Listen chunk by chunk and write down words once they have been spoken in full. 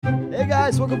Hey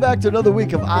guys, welcome back to another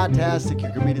week of Autastic,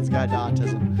 your comedian's guide to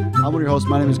autism. I'm one of your hosts.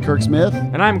 My name is Kirk Smith.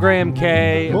 And I'm Graham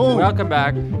K. Boom. Welcome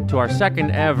back to our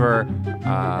second ever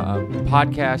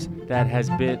podcast that is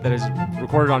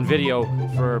recorded on video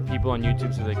for people on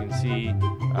YouTube so they can see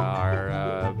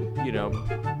our 3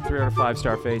 out of 5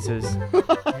 star faces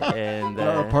and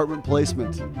Our apartment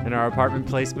placement. and our apartment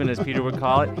placement, as Peter would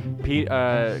call it.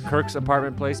 Kirk's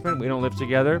apartment placement. We don't live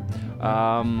together.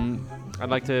 I'd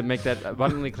like to make that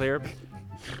abundantly clear.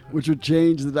 Which would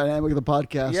change the dynamic of the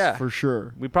podcast Yeah. for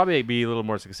sure. We'd probably be a little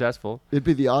more successful. It'd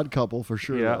be the odd couple for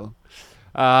sure, Yeah.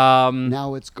 though.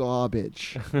 Now it's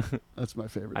garbage. That's my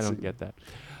favorite I don't scene. get that.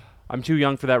 I'm too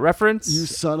young for that reference. You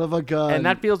son of a gun. And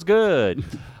that feels good.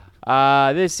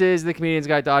 This is the Comedian's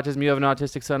Guide to Autism. You have an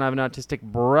autistic son. I have an autistic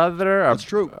brother. That's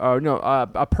true.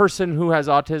 A person who has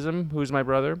autism, who's my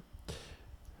brother.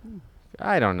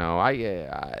 I don't know.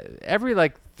 Every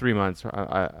 3 months.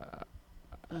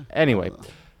 Anyway,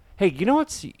 hey, you know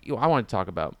what I want to talk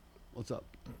about? What's up?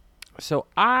 So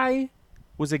I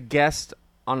was a guest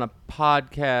on a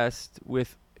podcast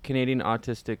with Canadian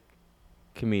autistic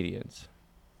comedians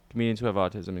who have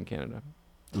autism in Canada.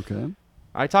 Okay.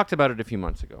 I talked about it a few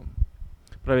months ago,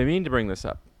 but I've been meaning to bring this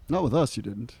up. Not with us, you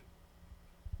didn't.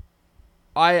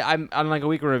 I'm on a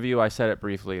week in review. I said it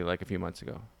briefly a few months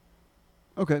ago.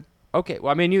 Okay. Okay.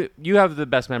 Well, I mean, you have the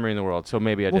best memory in the world, so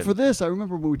maybe I Well, did. for this, I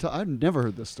remember when we talked. I've never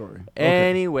heard this story. Okay.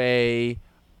 Anyway,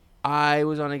 I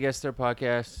was on a guest their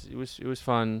podcast. It was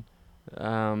fun.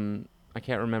 I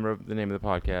can't remember the name of the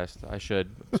podcast. I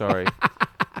should. Sorry.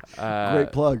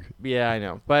 Great plug. Yeah, I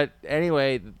know. But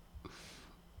anyway,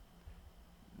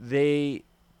 they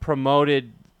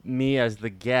promoted me as the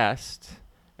guest,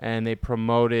 and they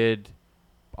promoted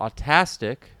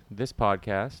Autastic, this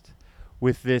podcast,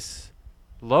 with this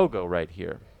logo right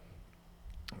here.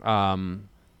 The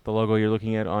logo you're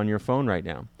looking at on your phone right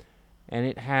now. And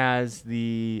it has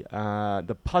the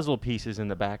puzzle pieces in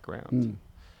the background,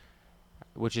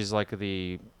 which is like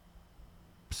the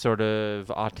sort of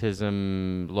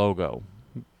autism logo.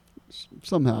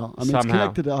 Somehow. I mean, it's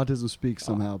connected to Autism Speaks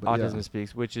somehow. But Autism yeah.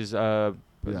 Speaks, which is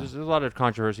there's a lot of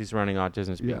controversy surrounding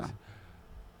Autism Speaks. Yeah.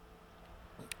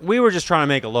 We were just trying to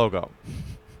make a logo.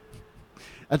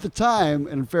 At the time,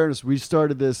 and in fairness, we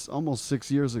started this almost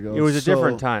 6 years ago. It was a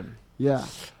different time. Yeah.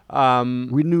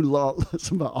 We knew a lot less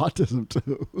about autism,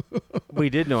 too. We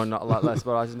did know a lot less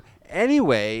about autism.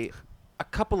 Anyway, a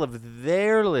couple of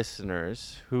their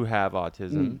listeners who have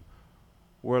autism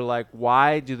were like,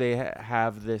 why do they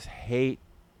have this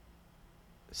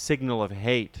signal of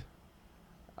hate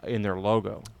in their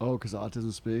logo? Oh, because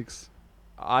Autism Speaks?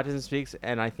 Autism Speaks,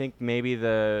 and I think maybe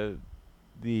the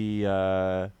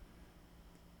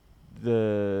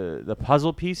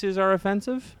puzzle pieces are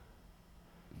offensive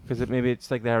because maybe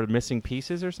it's like they're missing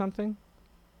pieces or something.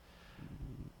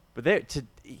 But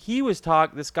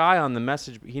this guy on the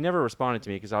message, he never responded to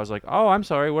me because I was like, oh, I'm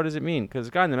sorry, what does it mean? Because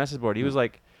the guy on the message board, he was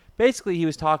like, basically he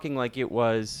was talking like it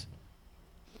was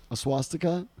A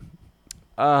swastika?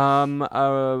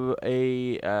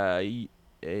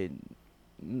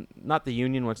 not the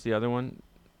Union. What's the other one?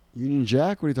 Union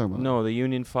Jack? What are you talking about? No, the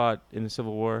Union fought in the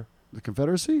Civil War. The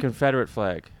Confederacy? Confederate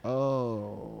flag.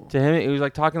 Oh. To him, it was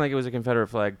like talking like it was a Confederate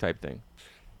flag type thing.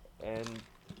 And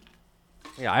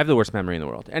yeah, I have the worst memory in the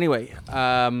world. Anyway,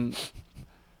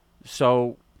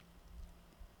 so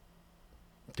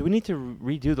do we need to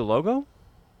redo the logo?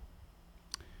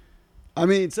 I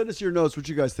mean, send us your notes what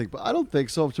you guys think, but I don't think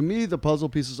so. To me, the puzzle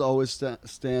pieces always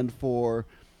stand for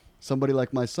somebody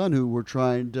like my son who we're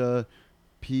trying to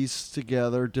piece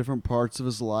together different parts of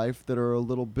his life that are a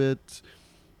little bit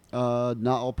not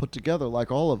all put together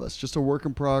like all of us. Just a work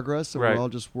in progress, and Right. we're all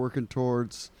just working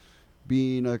towards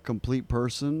being a complete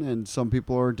person, and some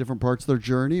people are in different parts of their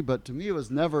journey. But to me, it was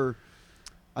never...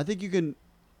 I think you can...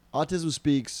 Autism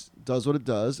Speaks does what it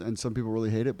does, and some people really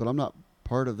hate it, but I'm not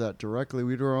part of that directly.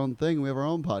 We do our own thing. We have our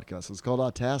own podcast. It's called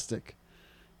Autastic,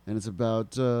 and it's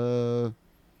about our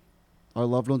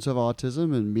loved ones who have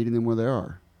autism and meeting them where they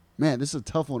are. Man, this is a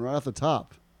tough one right off the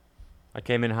top. I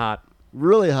came in hot.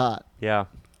 Really hot. Yeah.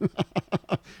 And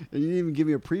you didn't even give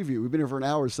me a preview. We've been here for an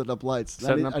hour setting up lights.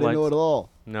 I didn't know lights. it at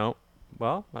all. No.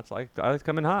 Well, that's like I was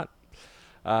coming hot.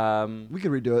 We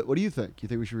could redo it. What do you think? You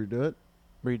think we should redo it?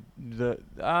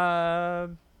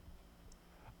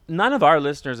 None of our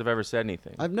listeners have ever said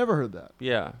anything. I've never heard that.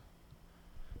 Yeah.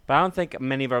 But I don't think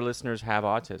many of our listeners have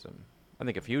autism. I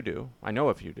think a few do. I know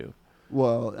a few do.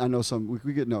 Well, I know some.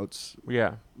 We get notes.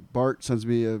 Yeah. Bart sends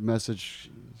me a message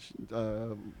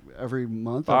every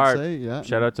month. Bart. I'd say, yeah.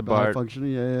 Shout out to High Bart.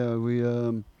 functioning, yeah. We,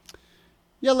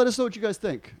 let us know what you guys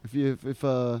think. If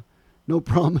No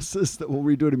promises that we'll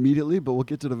redo it immediately, but we'll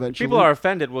get to it eventually. People are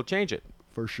offended. We'll change it.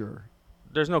 for sure.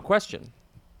 There's no question.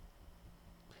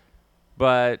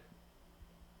 But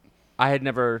I had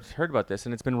never heard about this,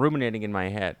 and it's been ruminating in my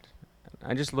head.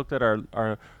 I just looked at our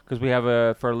because we have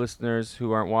for our listeners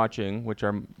who aren't watching, which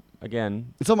are,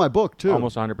 again, It's on my book too.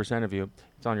 almost 100% of you.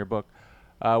 It's on your book.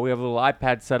 We have a little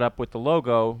iPad set up with the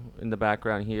logo in the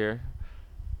background here.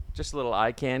 Just a little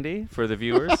eye candy for the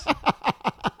viewers.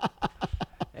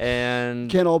 And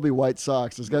Can't all be white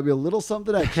socks. There's got to be a little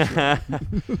something extra.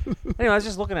 anyway, I was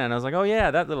just looking at it, and I was like, oh, yeah,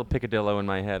 that little picadillo in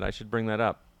my head. I should bring that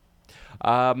up.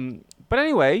 But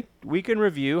anyway, we can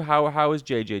review. How is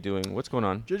JJ doing? What's going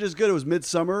on? JJ's good. It was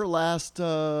midsummer last.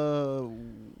 What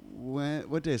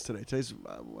day is today? Today's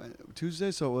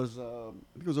Tuesday, so it was. I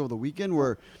think it was over the weekend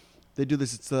where they do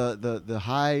this. It's the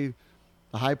high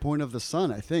point of the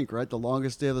sun. I think right, the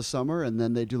longest day of the summer, and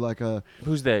then they do like a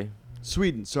Who's they?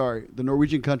 Sweden. Sorry, the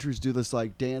Norwegian countries do this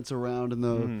like dance around in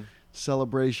the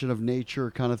celebration of nature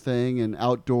kind of thing, and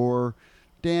outdoor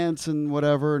dance and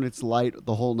whatever, and it's light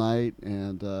the whole night.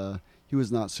 And he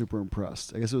was not super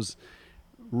impressed. I guess it was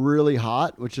really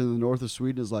hot, which in the north of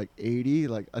Sweden is like 80.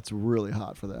 Like that's really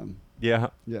hot for them. Yeah.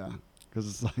 Yeah, because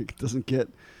it's like it doesn't get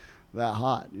that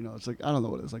hot. You know, it's like I don't know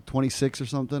what it is, like 26 or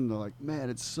something. And they're like,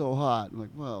 man, it's so hot. I'm like,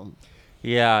 well,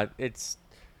 Yeah, it's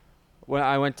when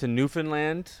I went to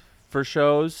Newfoundland for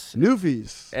shows,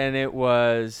 Newfies. and it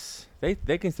was they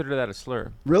consider that a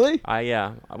slur. Really?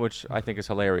 Yeah, which I think is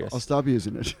hilarious. I'll stop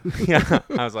using it. Yeah,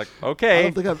 I was like, I okay.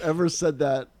 don't think I've ever said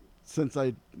that since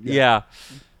I. Yeah.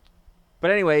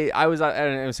 But anyway, I was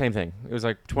and it was the same thing. It was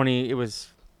like 20. It was,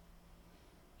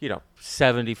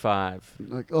 75,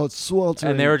 Like, oh, it's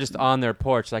sweltering. and they were just on their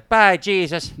porch, like, "Bye,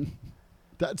 Jesus."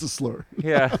 That's a slur.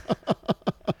 Yeah.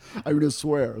 I'm gonna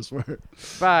swear. I swear.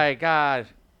 Bye, God.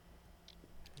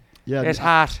 Yeah, It's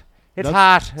hot. It's That's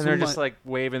hot, and some they're of just my- like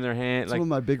waving their hand, Some like of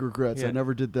my big regrets. Yeah. I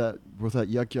never did that with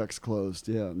that Yuck Yucks closed.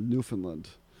 Yeah, Newfoundland.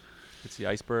 it's the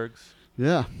icebergs.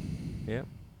 Yeah, Yeah.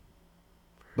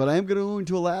 but I am going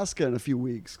to Alaska in a few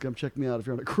weeks. Come check me out if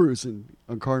you're on a cruise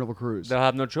on Carnival Cruise. They'll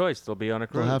have no choice. They'll be on a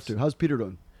cruise. They'll have to. How's Peter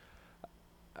doing?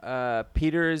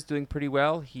 Peter is doing pretty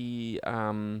well. He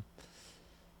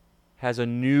has a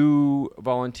new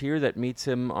volunteer that meets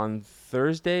him on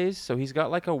Thursdays. So he's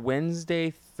got like a Wednesday,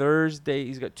 Thursday.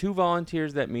 He's got 2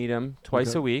 volunteers that meet him twice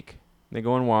Okay. a week. They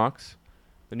go on walks.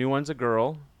 The new one's a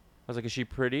girl. I was like, is she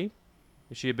pretty?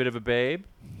 Is she a bit of a babe?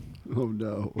 Oh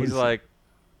no. What He's is- like,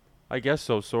 I guess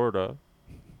so, sorta.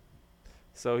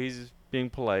 So he's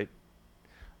being polite,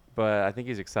 but I think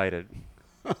he's excited.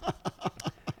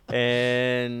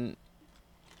 and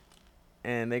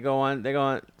they go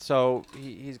on. So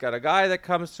he's got a guy that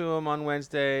comes to him on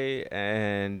Wednesday,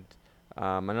 and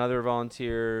another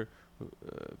volunteer,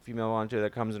 female volunteer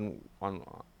that comes in on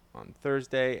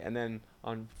Thursday, and then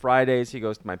on Fridays he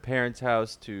goes to my parents'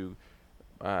 house to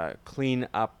clean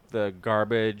up the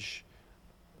garbage,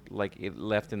 like it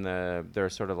left in their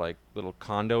sort of like little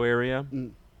condo area.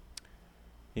 Mm.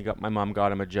 My mom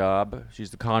got him a job.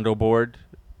 She's the condo board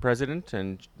president,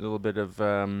 and a little bit of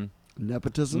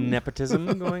Nepotism.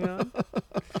 nepotism going on.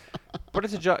 But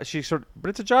it's a job. But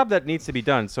it's a job that needs to be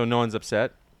done, so no one's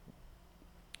upset.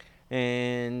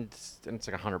 And it's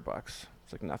like $100.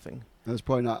 It's like nothing. There's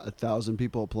probably not 1,000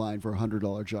 people applying for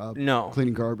 $100 job. No.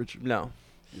 Cleaning garbage. No.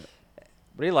 Yeah.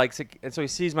 But he likes it. And so he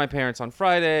sees my parents on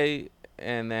Friday.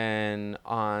 And then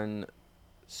on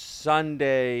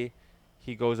Sunday,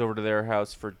 he goes over to their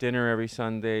house for dinner every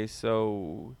Sunday.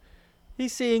 So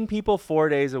he's seeing people 4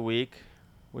 days a week,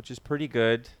 which is pretty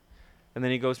good. And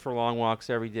then he goes for long walks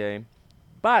every day.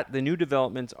 But the new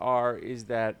developments is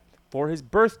that for his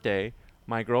birthday,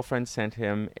 my girlfriend sent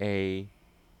him a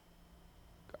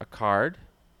card.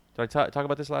 Did I talk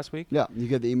about this last week? Yeah, you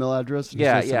get the email address. And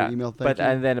Yeah, just send yeah. an email. Thank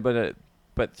you.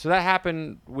 But so that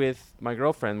happened with my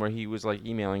girlfriend, where he was like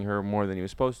emailing her more than he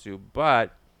was supposed to.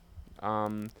 But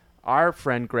our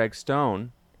friend Greg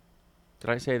Stone, did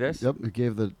I say this? Yep, he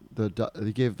gave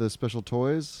he gave the special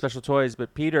toys. Special toys.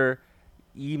 But Peter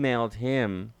emailed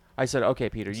him. I said, okay,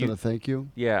 Peter, Sent a thank you.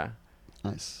 yeah.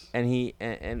 Nice. And he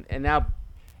and now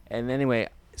and anyway,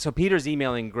 so Peter's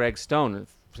emailing Greg Stone, a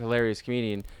hilarious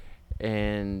comedian,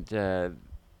 and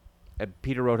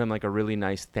Peter wrote him like a really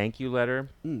nice thank you letter.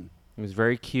 Mm. It was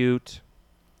very cute,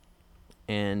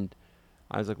 and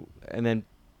I was like, and then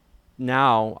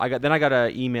now I got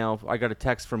a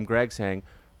text from Greg saying,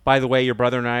 by the way, your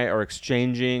brother and I are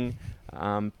exchanging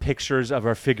pictures of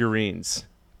our figurines.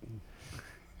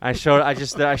 I showed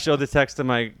the text to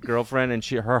my girlfriend, and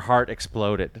her heart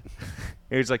exploded.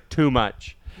 It was like too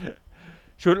much.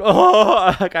 She went,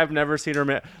 oh, like I've never seen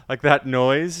her like that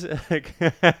noise.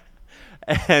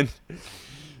 And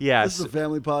This is a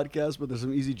family podcast, but there's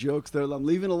some easy jokes there that I'm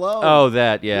leaving alone. Oh,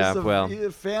 that, yeah. This is Well,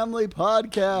 a family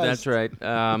podcast. that's right.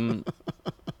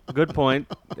 Good point.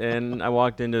 And I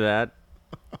walked into that.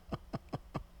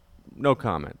 No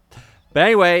comment. But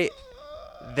anyway,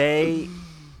 they're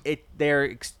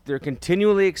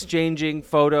continually exchanging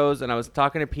photos, and I was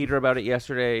talking to Peter about it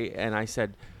yesterday, and I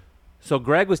said, so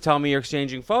Greg was telling me you're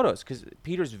exchanging photos, because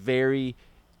Peter's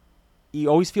he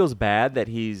always feels bad that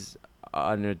he's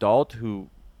an adult who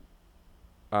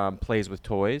plays with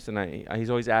toys, and he's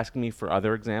always asking me for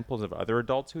other examples of other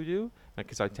adults who do,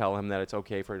 because I tell him that it's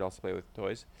okay for adults to play with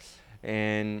toys.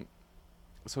 And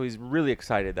so he's really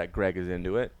excited that Greg is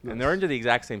into it. Nice. And they're into the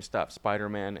exact same stuff,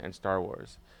 Spider-Man and Star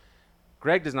Wars.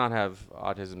 Greg does not have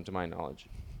autism, to my knowledge.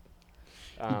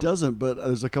 He doesn't, but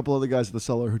there's a couple other guys at the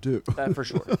cellar who do. For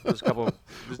sure. There's a couple.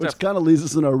 Which kind of leads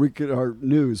us in our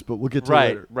news, but we'll get to it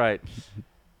later. Right.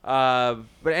 But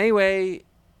anyway,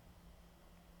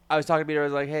 I was talking to Peter. I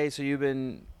was like, hey, so you've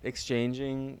been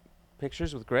exchanging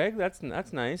pictures with Greg? That's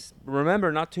nice.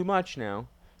 Remember, not too much now.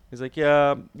 He's like,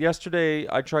 yeah, yesterday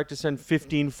I tried to send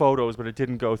 15 photos, but it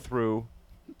didn't go through.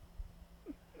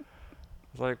 I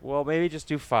was like, well, maybe just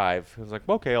do 5. I was like,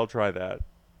 okay, I'll try that.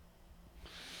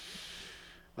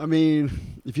 I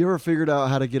mean, if you ever figured out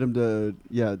how to get him to,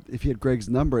 if he had Greg's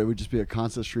number, it would just be a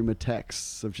constant stream of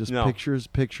texts of just pictures.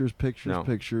 Greg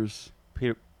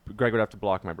would have to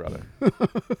block my brother.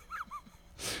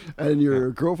 And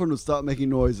your girlfriend would stop making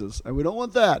noises. And we don't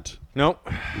want that. Nope.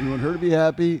 We want her to be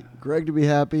happy, Greg to be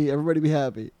happy, everybody to be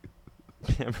happy.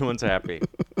 Everyone's happy.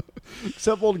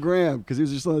 Except old Graham, because he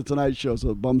was just on the Tonight Show,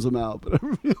 so it bums him out. But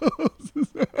everybody else is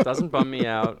happy. Doesn't bum me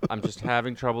out. I'm just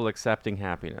having trouble accepting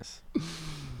happiness.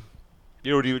 Do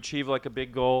you achieve like a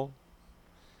big goal?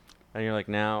 And you're like,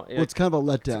 now. Well, it's kind of a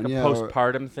letdown. It's like a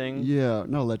postpartum thing. Yeah,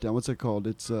 not a letdown. What's it called?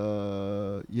 It's,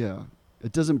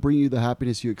 It doesn't bring you the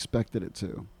happiness you expected it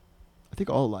to. I think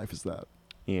all life is that.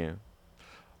 Yeah.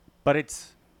 But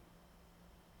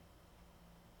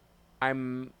I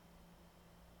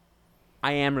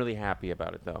am really happy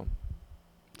about it, though.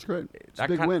 It's great. It's a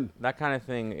big win. That kind of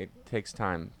thing, it takes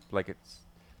time. Like, it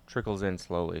trickles in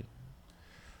slowly.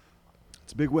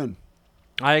 It's a big win.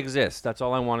 I exist. That's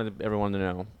all I wanted everyone to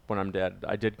know when I'm dead.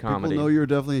 I did comedy. People know you're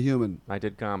definitely a human. I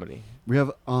did comedy. We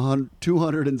have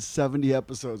 270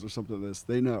 episodes or something of this.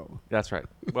 They know. That's right.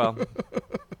 Well.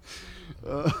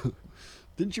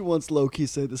 Didn't you once low-key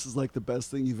say this is like the best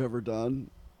thing you've ever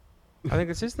done? I think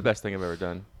this is the best thing I've ever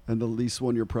done. And the least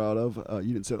one you're proud of?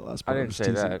 You didn't say that last part. I didn't say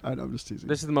that. I know, I'm just teasing.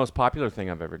 This is the most popular thing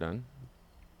I've ever done.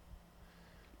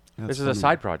 That's this is funny. a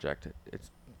side project. It's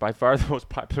by far the most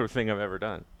popular thing I've ever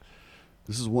done.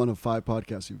 This is one of 5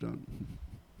 podcasts you've done.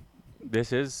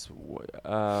 This is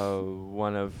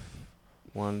one of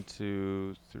 1,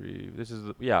 2, 3. This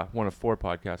is one of 4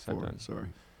 podcasts 4, I've done. Sorry.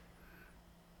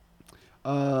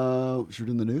 Should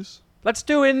we do the news? Let's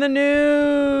do in the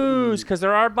news, because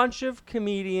there are a bunch of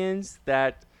comedians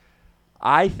that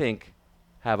I think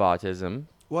have autism,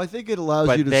 Well, I think it allows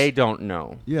but you to they don't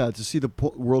know. Yeah, to see the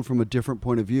world from a different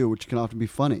point of view, which can often be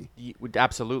funny.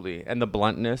 Absolutely. And the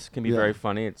bluntness can be Yeah. very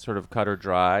funny. It's sort of cut or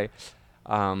dry.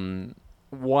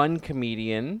 One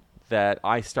comedian that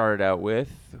I started out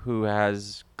with who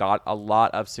has got a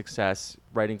lot of success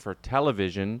writing for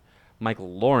television,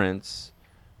 Michael Lawrence.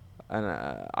 And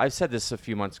I've said this a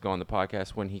few months ago on the podcast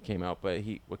when he came out, but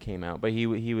he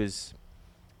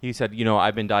said,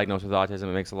 I've been diagnosed with autism.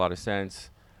 It makes a lot of sense.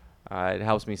 It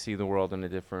helps me see the world in a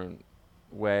different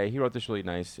way. He wrote this really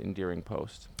nice, endearing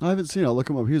post. I haven't seen it. I'll look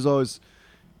him up. He's always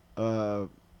a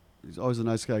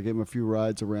nice guy. I gave him a few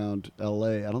rides around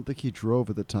L.A. I don't think he drove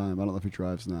at the time. I don't know if he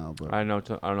drives now. But I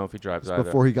don't know if he drives it's either.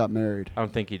 before he got married. I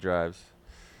don't think he drives.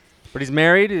 But he's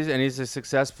married, and he's a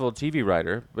successful TV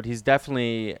writer. But he's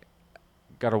definitely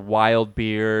got a wild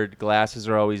beard. Glasses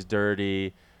are always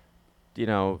dirty.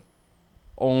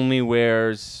 Only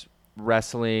wears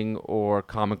wrestling or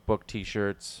comic book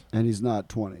T-shirts. And he's not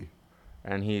 20.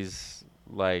 And he's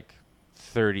like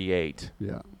 38.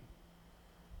 Yeah.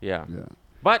 Yeah.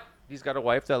 But he's got a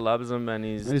wife that loves him, and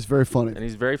he's very funny. And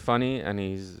he's very funny, and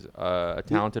he's a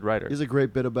talented writer. He's a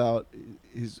great bit about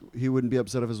he wouldn't be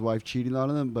upset if his wife cheating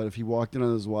on him, but if he walked in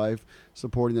on his wife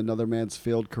supporting another man's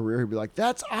failed career, he'd be like,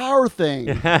 "That's our thing."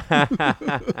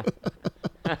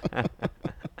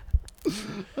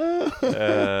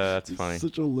 That's funny. He's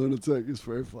such a lunatic. He's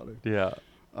very funny. Yeah.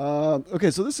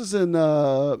 Okay, so this is in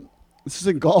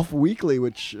Golf Weekly,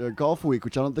 Golf Week,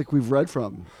 which I don't think we've read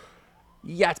from.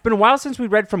 Yeah, it's been a while since we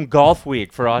read from Golf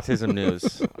Week for Autism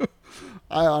News.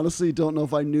 I honestly don't know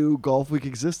if I knew Golf Week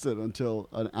existed until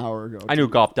an hour ago. I knew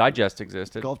Golf Digest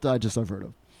existed. Golf Digest I've heard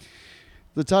of.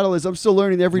 The title is I'm Still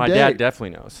Learning Every Day. My dad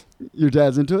definitely knows. Your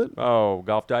dad's into it? Oh,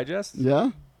 Golf Digest?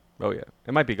 Yeah? Oh, yeah.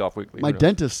 It might be Golf Weekly. My Who knows?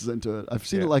 dentist is into it. I've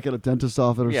seen it like at a dentist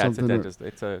office or Yeah, something. it's a dentist.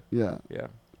 It's a, Yeah. yeah.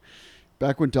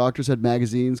 Back when doctors had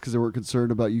magazines because they weren't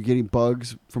concerned about you getting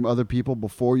bugs from other people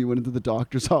before you went into the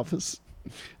doctor's office.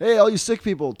 Hey, all you sick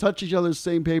people, touch each other's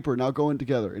same paper. Now go in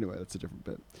together. Anyway, that's a different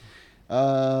bit.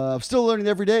 I'm still learning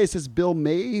every day, says Bill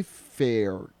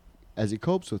Mayfair, as he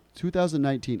copes with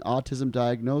 2019 autism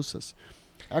diagnosis.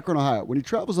 Akron, Ohio. When he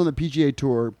travels on the PGA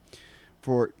Tour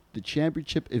for the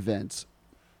championship events,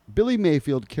 Billy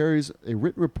Mayfield carries a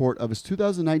written report of his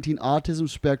 2019 autism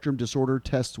spectrum disorder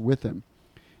test with him.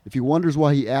 If he wonders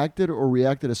why he acted or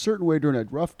reacted a certain way during a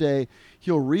rough day,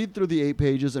 he'll read through the 8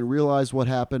 pages and realize what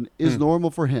happened is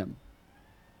normal for him.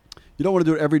 You don't want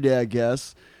to do it every day, I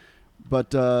guess.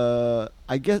 But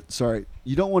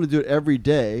you don't want to do it every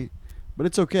day, but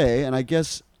it's okay. And I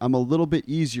guess I'm a little bit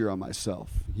easier on myself,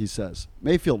 he says.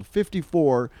 Mayfield,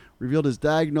 54, revealed his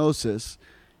diagnosis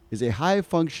is a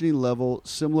high-functioning level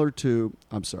similar to,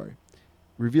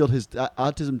 revealed his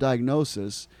autism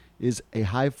diagnosis is a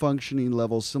high-functioning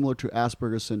level similar to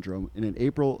Asperger's syndrome in an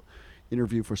April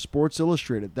interview for Sports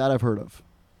Illustrated. That I've heard of.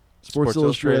 Sports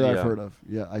Illustrated I've heard of.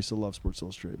 Yeah, I still love Sports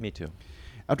Illustrated. Me too.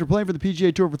 After playing for the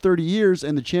PGA Tour for 30 years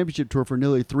and the Championship Tour for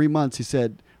nearly 3 months, he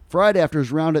said, Friday after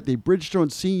his round at the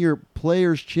Bridgestone Senior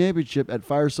Players Championship at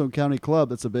Firestone County Club,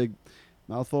 that's a big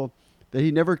mouthful, that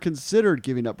he never considered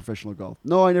giving up professional golf.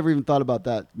 No, I never even thought about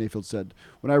that, Mayfield said.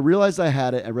 When I realized I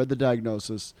had it and read the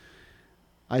diagnosis,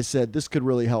 I said, this could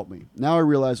really help me. Now I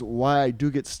realize why I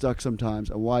do get stuck sometimes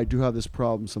and why I do have this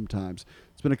problem sometimes.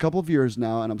 It's been a couple of years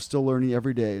now, and I'm still learning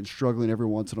every day and struggling every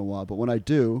once in a while. But when I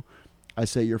do, I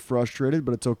say, you're frustrated,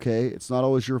 but it's okay. It's not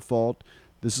always your fault.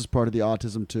 This is part of the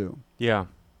autism, too. Yeah.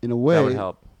 In a way. That would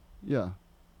help. Yeah.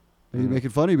 Are you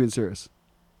making fun or are you being serious?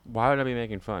 Why would I be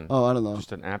making fun? Oh, I don't know.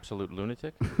 Just an absolute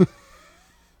lunatic?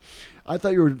 I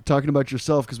thought you were talking about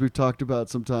yourself because we've talked about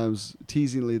sometimes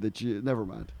teasingly that you... Never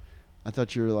mind. I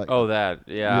thought you were like... Oh, that.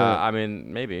 Yeah. Yeah. I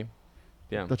mean, maybe.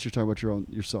 Yeah. I thought you were talking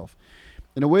about yourself.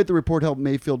 In a way, the report helped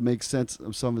Mayfield make sense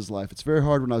of some of his life. It's very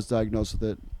hard when I was diagnosed with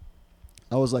it.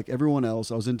 I was like everyone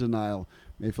else. I was in denial,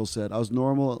 Mayfield said. I was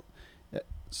normal,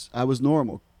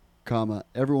 comma.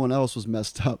 Everyone else was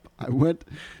messed up. I went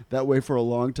that way for a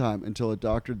long time until a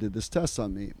doctor did this test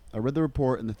on me. I read the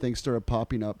report and the things started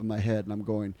popping up in my head, and I'm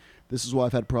going, this is why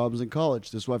I've had problems in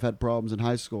college. This is why I've had problems in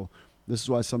high school. This is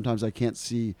why sometimes I can't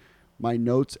see my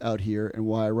notes out here and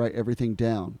why I write everything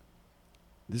down.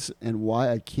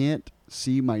 Why I can't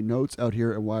see my notes out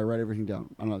here and why I write everything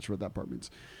down. I'm not sure what that part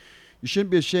means. You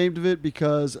shouldn't be ashamed of it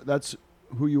because that's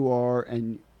who you are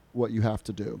and what you have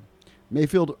to do.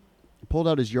 Mayfield pulled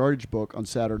out his yardage book on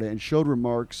Saturday and showed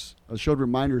reminders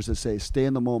that say, stay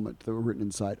in the moment, that were written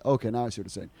inside. Okay, now I see what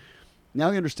it's saying. Now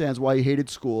he understands why he hated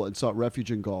school and sought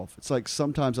refuge in golf. It's like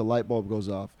sometimes a light bulb goes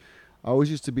off. I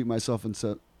always used to beat myself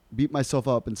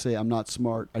up and say I'm not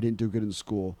smart, I didn't do good in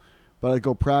school. But I'd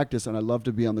go practice and I loved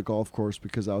to be on the golf course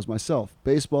because I was myself.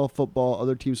 Baseball, football,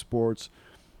 other team sports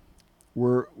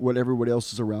were what everybody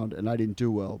else is around, and I didn't do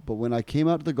well. But when I came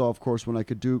out to the golf course, when I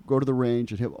could go to the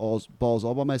range and hit balls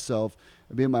all by myself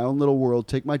and be in my own little world,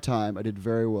 take my time, I did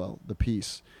very well. The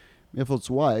peace. Mayfield's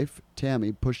wife,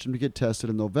 Tammy, pushed him to get tested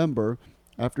in November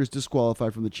after he's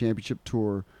disqualified from the championship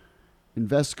tour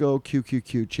Invesco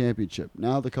QQQ Championship.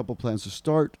 Now the couple plans to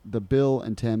start the Bill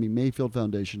and Tammy Mayfield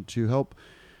Foundation to help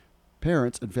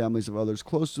parents and families of others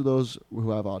close to those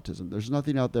who have autism. There's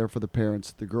nothing out there for the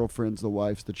parents, the girlfriends, the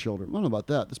wives, the children. I don't know about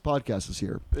that. This podcast is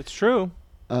here. It's true.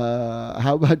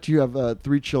 How about you have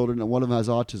 3 children and one of them has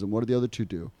autism? What do the other 2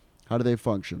 do? How do they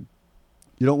function?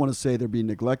 You don't want to say they're being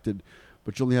neglected,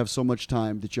 but you only have so much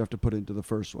time that you have to put into the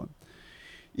first one.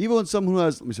 Even when someone who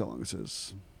has... Let me see how long this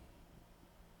is.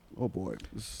 Oh, boy.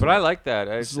 But I like that.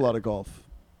 This is a lot of golf.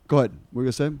 Go ahead. What were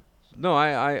you going to say? No,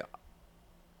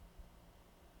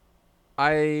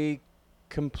 I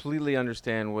completely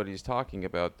understand what he's talking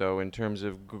about, though, in terms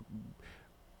of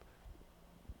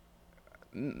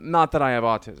not that I have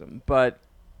autism, but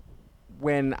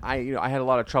when I had a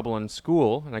lot of trouble in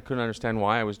school and I couldn't understand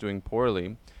why I was doing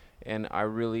poorly, and I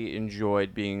really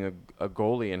enjoyed being a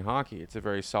goalie in hockey. It's a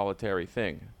very solitary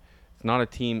thing. It's not a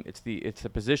team. It's a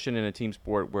position in a team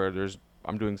sport where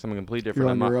I'm doing something completely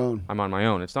different. You're on your own. I'm on my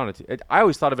own. It's not I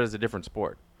always thought of it as a different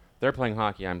sport. They're playing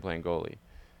hockey. I'm playing goalie.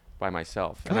 By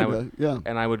myself.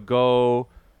 And I would go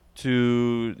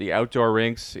to the outdoor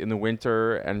rinks in the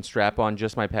winter and strap on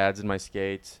just my pads and my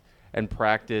skates and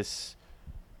practice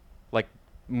like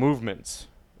movements.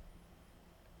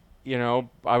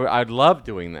 I'd love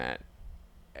doing that.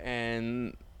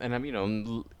 And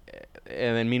I'm,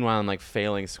 and then meanwhile I'm like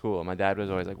failing school. My dad was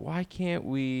always like, why can't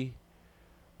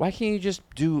you just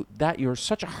do that? You're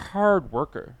such a hard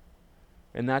worker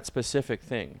in that specific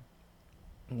thing.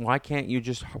 Why can't you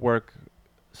just work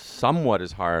somewhat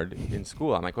as hard in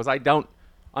school? I'm like, because I don't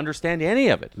understand any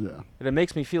of it. Yeah. And it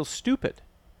makes me feel stupid.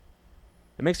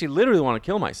 It makes me literally want to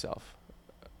kill myself.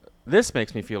 This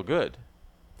makes me feel good.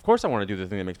 Of course I want to do the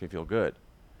thing that makes me feel good.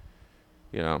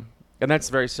 You know? And that's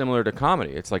very similar to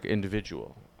comedy. It's like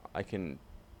individual. I'm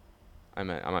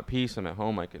at peace, I'm at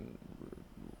home, I can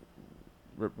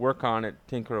work on it,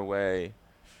 tinker away.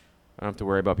 I don't have to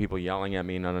worry about people yelling at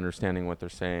me, not understanding what they're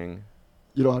saying.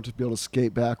 You don't have to be able to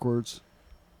skate backwards.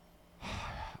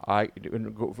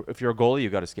 If you're a goalie, you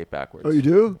got to skate backwards. Oh, you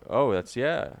do? Oh, that's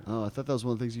yeah. Oh, I thought that was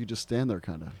one of the things you just stand there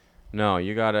kind of. No,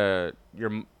 you gotta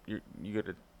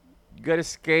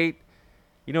skate.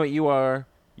 You know what you are?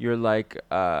 You're like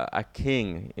a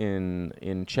king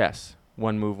in chess.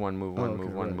 One move, one move, one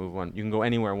move, one move, one. You can go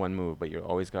anywhere one move, but you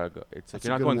always gotta go. It's like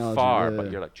you're not going far,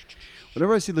 but you're like.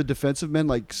 Whenever I see the defensive men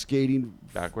like skating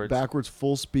backwards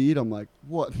full speed, I'm like,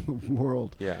 what in the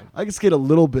world? Yeah. I can skate a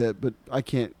little bit, but I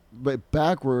can't. But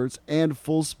backwards and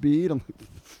full speed, I'm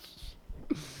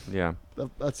like, yeah.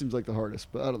 That seems like the hardest.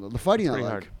 But I don't know. The fighting I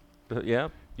like. Hard. Yeah.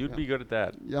 You'd be good at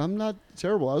that. Yeah, I'm not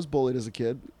terrible. I was bullied as a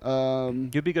kid.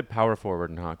 You'd be good power forward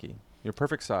in hockey. You're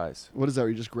perfect size. What is that? Where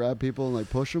you just grab people and like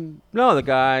push them? No, the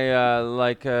guy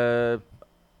like a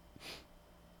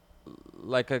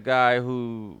guy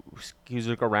who's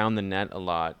like around the net a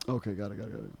lot. Okay, got it.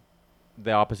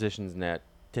 The opposition's net,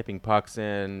 tipping pucks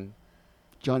in.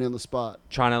 Johnny on the spot.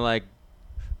 Trying to like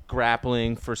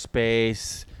grappling for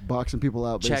space. Boxing people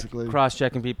out, basically.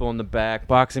 Cross-checking people in the back,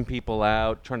 boxing people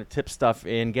out, trying to tip stuff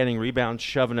in, getting rebounds,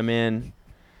 shoving them in.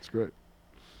 It's great.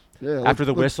 Yeah. After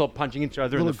the whistle, punching each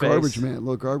other in the face.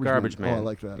 Little garbage man. Oh, I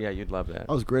like that. Yeah, you'd love that.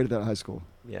 I was great at that in high school.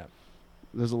 Yeah.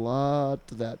 There's a lot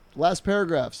to that. Last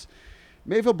paragraphs.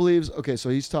 Mayfield believes, okay, so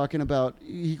he's talking about,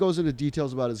 he goes into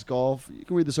details about his golf. You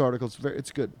can read this article.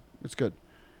 It's good. It's good.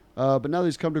 But now that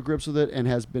he's come to grips with it and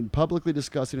has been publicly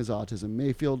discussing his autism,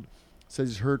 Mayfield says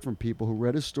he's heard from people who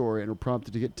read his story and were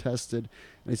prompted to get tested.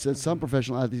 And he said some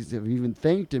professional athletes have even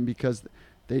thanked him because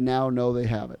they now know they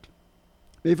have it.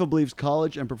 Mayfield believes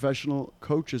college and professional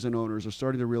coaches and owners are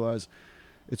starting to realize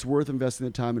it's worth investing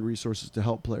the time and resources to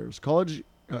help players. Coaches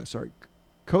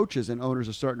and owners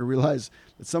are starting to realize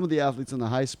that some of the athletes on the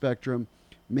high spectrum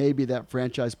may be that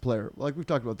franchise player. Like we've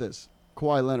talked about this.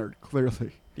 Kawhi Leonard,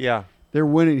 clearly. Yeah. They're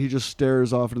winning, he just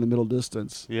stares off into the middle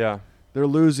distance. Yeah. They're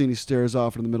losing, he stares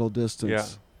off into the middle distance. Yeah.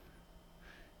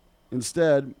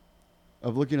 Instead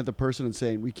of looking at the person and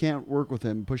saying, we can't work with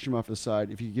him, push him off to the side.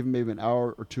 If you give him maybe an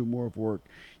hour or two more of work,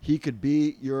 he could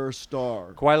be your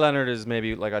star. Kawhi Leonard is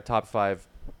maybe like a top 5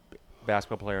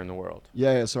 basketball player in the world.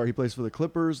 Yeah, sorry. He plays for the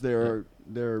Clippers. They're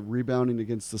rebounding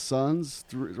against the Suns.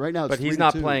 Right now it's 3-2. But he's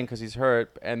not playing because he's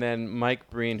hurt. And then Mike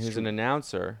Breen, who's an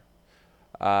announcer,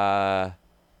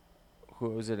 who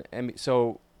was it?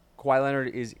 So Kawhi Leonard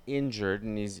is injured,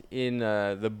 and he's in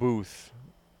the booth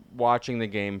watching the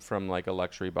game from like a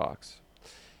luxury box.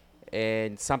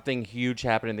 And something huge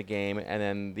happened in the game, and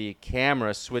then the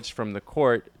camera switched from the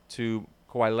court to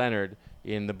Kawhi Leonard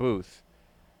in the booth.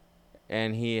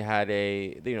 And he had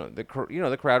the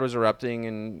crowd was erupting,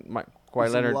 and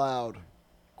Kawhi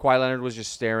Leonard was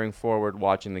just staring forward,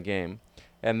 watching the game.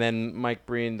 And then Mike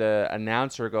Breen, the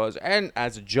announcer, goes, and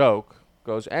as a joke,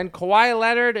 and Kawhi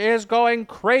Leonard is going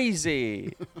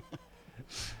crazy.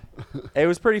 It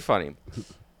was pretty funny.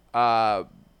 But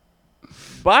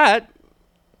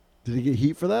did he get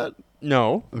heat for that?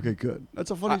 No. Okay, good. That's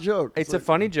a funny joke. It's a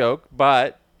funny joke,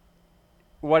 but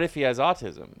what if he has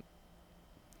autism?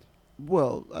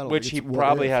 Well, I don't which think he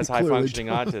probably has high-functioning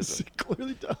does. autism. He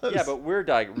clearly does. Yeah, but we're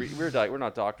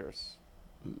not doctors.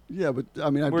 Yeah, but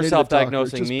I mean, we're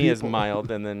self-diagnosing me as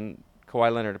mild, and then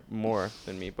Kawhi Leonard more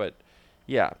than me. But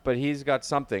yeah, but he's got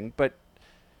something. But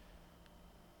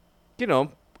you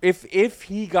know, if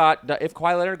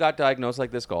Kawhi Leonard got diagnosed like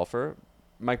this golfer,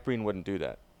 Mike Breen wouldn't do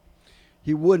that.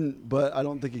 He wouldn't, but I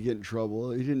don't think he'd get in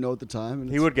trouble. He didn't know at the time.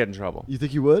 He would get in trouble. You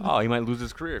think he would? Oh, he might lose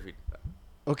his career if he.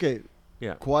 Okay.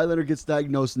 Yeah. Kawhi Leonard gets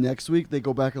diagnosed next week. They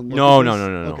go back and look. No.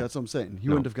 Okay, that's what I'm saying. He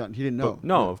wouldn't have gotten. He didn't know.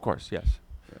 No, of course, yes.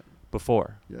 Yeah.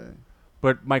 Before. Yeah.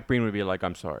 But Mike Breen would be like,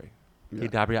 "I'm sorry." Yeah.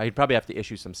 He'd probably have to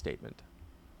issue some statement.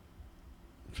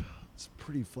 It's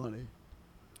pretty funny.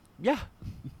 Yeah,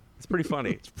 it's pretty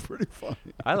funny. It's pretty funny.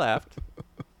 I laughed.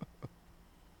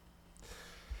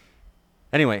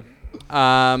 Anyway,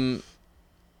 I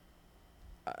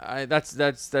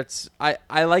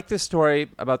like this story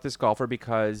about this golfer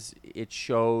because it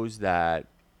shows that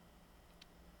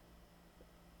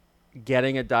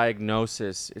getting a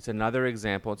diagnosis, it's another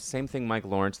example. It's the same thing Mike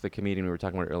Lawrence, the comedian we were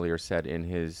talking about earlier, said in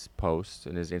his post,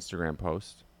 in his Instagram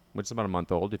post, which is about a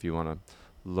month old if you want to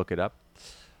look it up.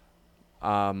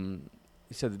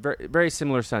 He said very, very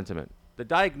similar sentiment. The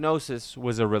diagnosis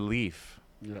was a relief.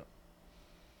 Yeah.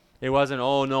 It wasn't,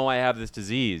 oh, no, I have this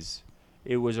disease.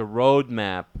 It was a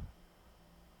roadmap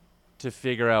to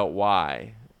figure out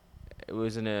why. It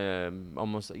was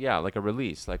almost like a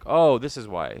release. Like, oh, this is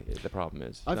why the problem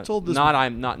is. I've told this.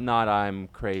 I'm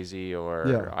crazy or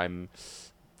Yeah. I'm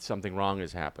something wrong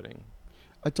is happening.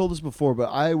 I told this before, but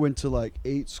I went to like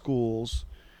 8 schools,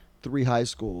 3 high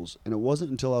schools, and it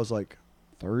wasn't until I was like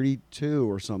 32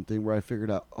 or something where I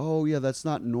figured out, oh yeah, that's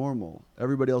not normal.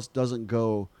 Everybody else doesn't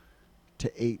go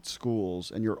to 8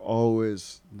 schools, and you're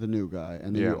always the new guy,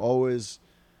 and then Yeah. you always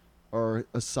are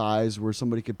a size where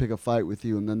somebody could pick a fight with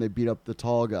you, and then they beat up the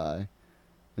tall guy,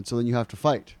 and so then you have to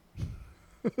fight.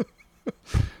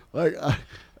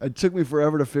 It took me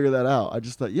forever to figure that out. I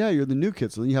just thought, yeah, you're the new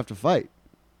kid, so then you have to fight.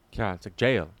 Yeah, it's like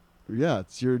jail. Yeah,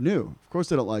 you're new. Of course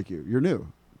they don't like you. You're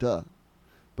new. Duh.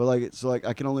 But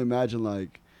I can only imagine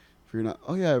like if you're not.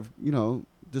 Oh yeah,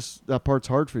 that part's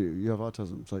hard for you. You have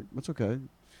autism. It's like that's okay.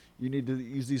 You need to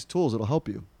use these tools. It'll help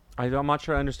you. I'm not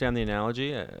sure I understand the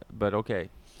analogy, but okay.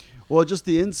 Well, just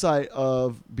the insight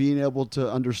of being able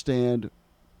to understand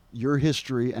your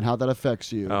history and how that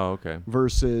affects you. Oh, okay.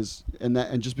 Versus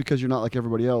and just because you're not like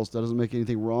everybody else, that doesn't make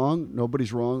anything wrong.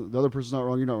 Nobody's wrong. The other person's not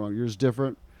wrong. You're not wrong. You're just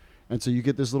different. And so you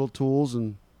get these little tools,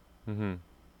 and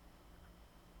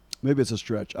maybe it's a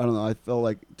stretch. I don't know. I felt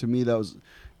like, to me, that was,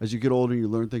 as you get older, you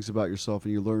learn things about yourself,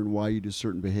 and you learn why you do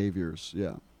certain behaviors.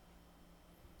 Yeah.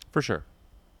 For sure.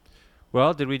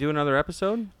 Well, did we do another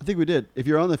episode? I think we did. If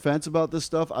you're on the fence about this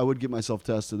stuff, I would get myself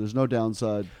tested. There's no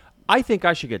downside. I think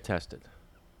I should get tested.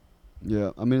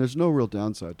 Yeah. I mean, there's no real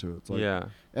downside to it. It's like, yeah.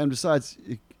 And besides,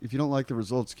 if you don't like the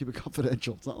results, keep it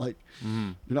confidential. It's not like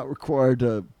you're not required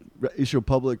to issue a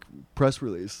public press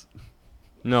release.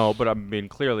 No, but I mean,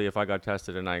 clearly, if I got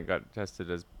tested and I got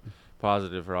tested as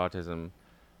positive for autism,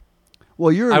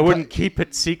 well, I wouldn't keep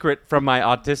it secret from my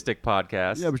autistic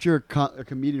podcast. Yeah, but you're a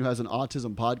comedian who has an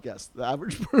autism podcast. The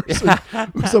average person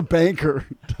who's a banker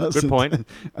doesn't. Good point.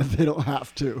 And they don't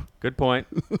have to. Good point.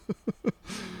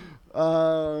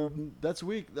 That's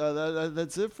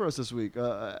that's it for us this week.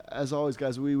 As always,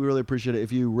 guys, we really appreciate it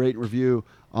if you rate and review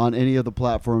on any of the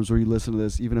platforms where you listen to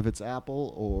this, even if it's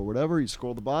Apple or whatever. You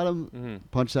scroll to the bottom,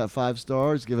 punch that 5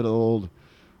 stars, give it an old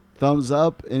thumbs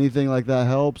up. Anything like that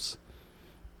helps.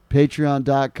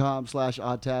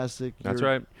 Patreon.com/autastic. That's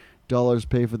right. Dollars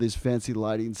pay for this fancy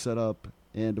lighting setup,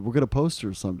 and we're gonna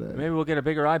poster someday. Maybe we'll get a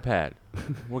bigger iPad.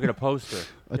 We'll get a poster.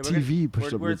 TV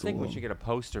pushed up We're against the thinking wall. we should get a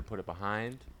poster, put it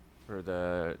behind for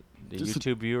the Just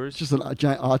YouTube viewers. Just a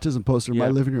giant autism poster in my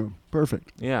living room.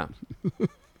 Perfect. Yeah.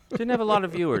 Didn't have a lot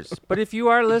of viewers, but if you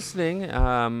are listening,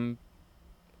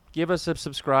 give us a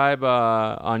subscribe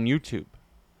on YouTube.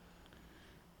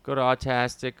 Go to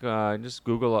Autastic. Just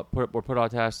Google up, put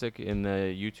Autastic in the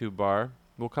YouTube bar.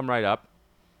 We'll come right up,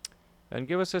 and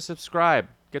give us a subscribe.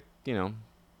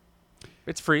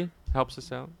 It's free. Helps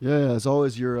us out. Yeah. As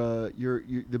always,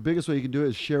 the biggest way you can do it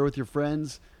is share with your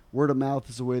friends. Word of mouth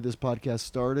is the way this podcast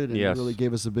started, and Yes. it really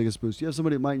gave us the biggest boost. You have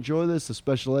somebody that might enjoy this, a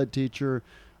special ed teacher,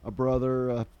 a brother,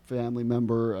 a family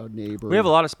member, a neighbor. We have a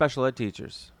lot of special ed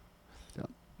teachers. Yeah.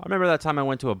 I remember that time I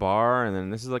went to a bar, and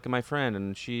then this is like my friend,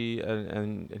 and she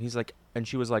and he's like, and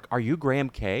she was like, "Are you Graham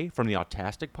K from the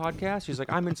Autastic podcast?" She's like,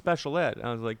 "I'm in special ed." And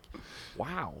I was like,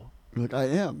 "Wow, You're like, I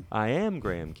am. I am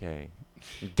Graham K.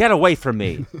 Get away from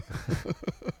me."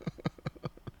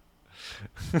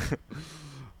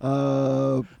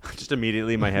 Just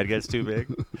immediately my head gets too big.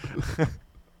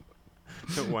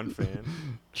 One fan.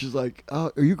 She's like,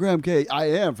 "Oh, are you Graham K? I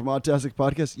am from Autastic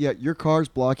Podcast. Yeah, your car's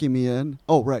blocking me in.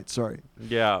 Oh, right. Sorry.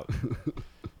 Yeah.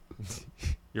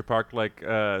 You're parked like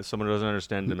someone who doesn't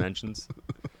understand dimensions.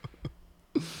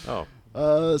 Oh.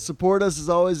 Support us as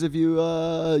always if you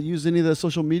use any of the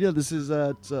social media. This is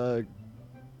at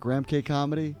Graham K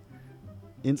Comedy,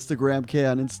 Instagram K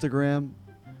on Instagram,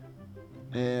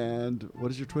 and what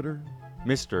is your Twitter?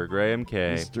 Mr. Graham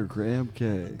K. Mr. Graham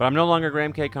K. But I'm no longer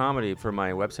Graham K Comedy for my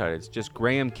website. It's just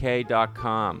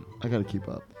grahamk.com. I gotta keep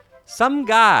up. Some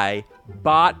guy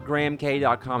bought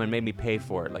grahamk.com and made me pay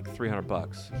for it, like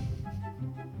 $300.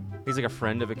 He's like a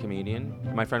friend of a comedian.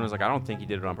 My friend was like, "I don't think he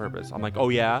did it on purpose." I'm like, "Oh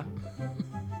yeah?"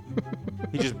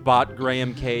 He just bought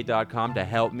grahamk.com to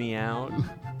help me out.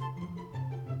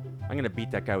 I'm going to beat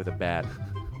that guy with a bat.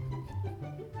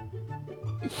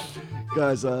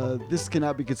 Guys, this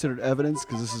cannot be considered evidence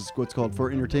because this is what's called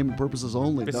for entertainment purposes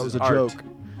only. This That is was a art. joke.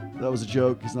 That was a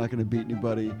joke. He's not going to beat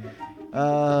anybody.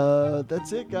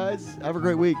 That's it, guys. Have a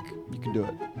great week. You can do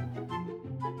it.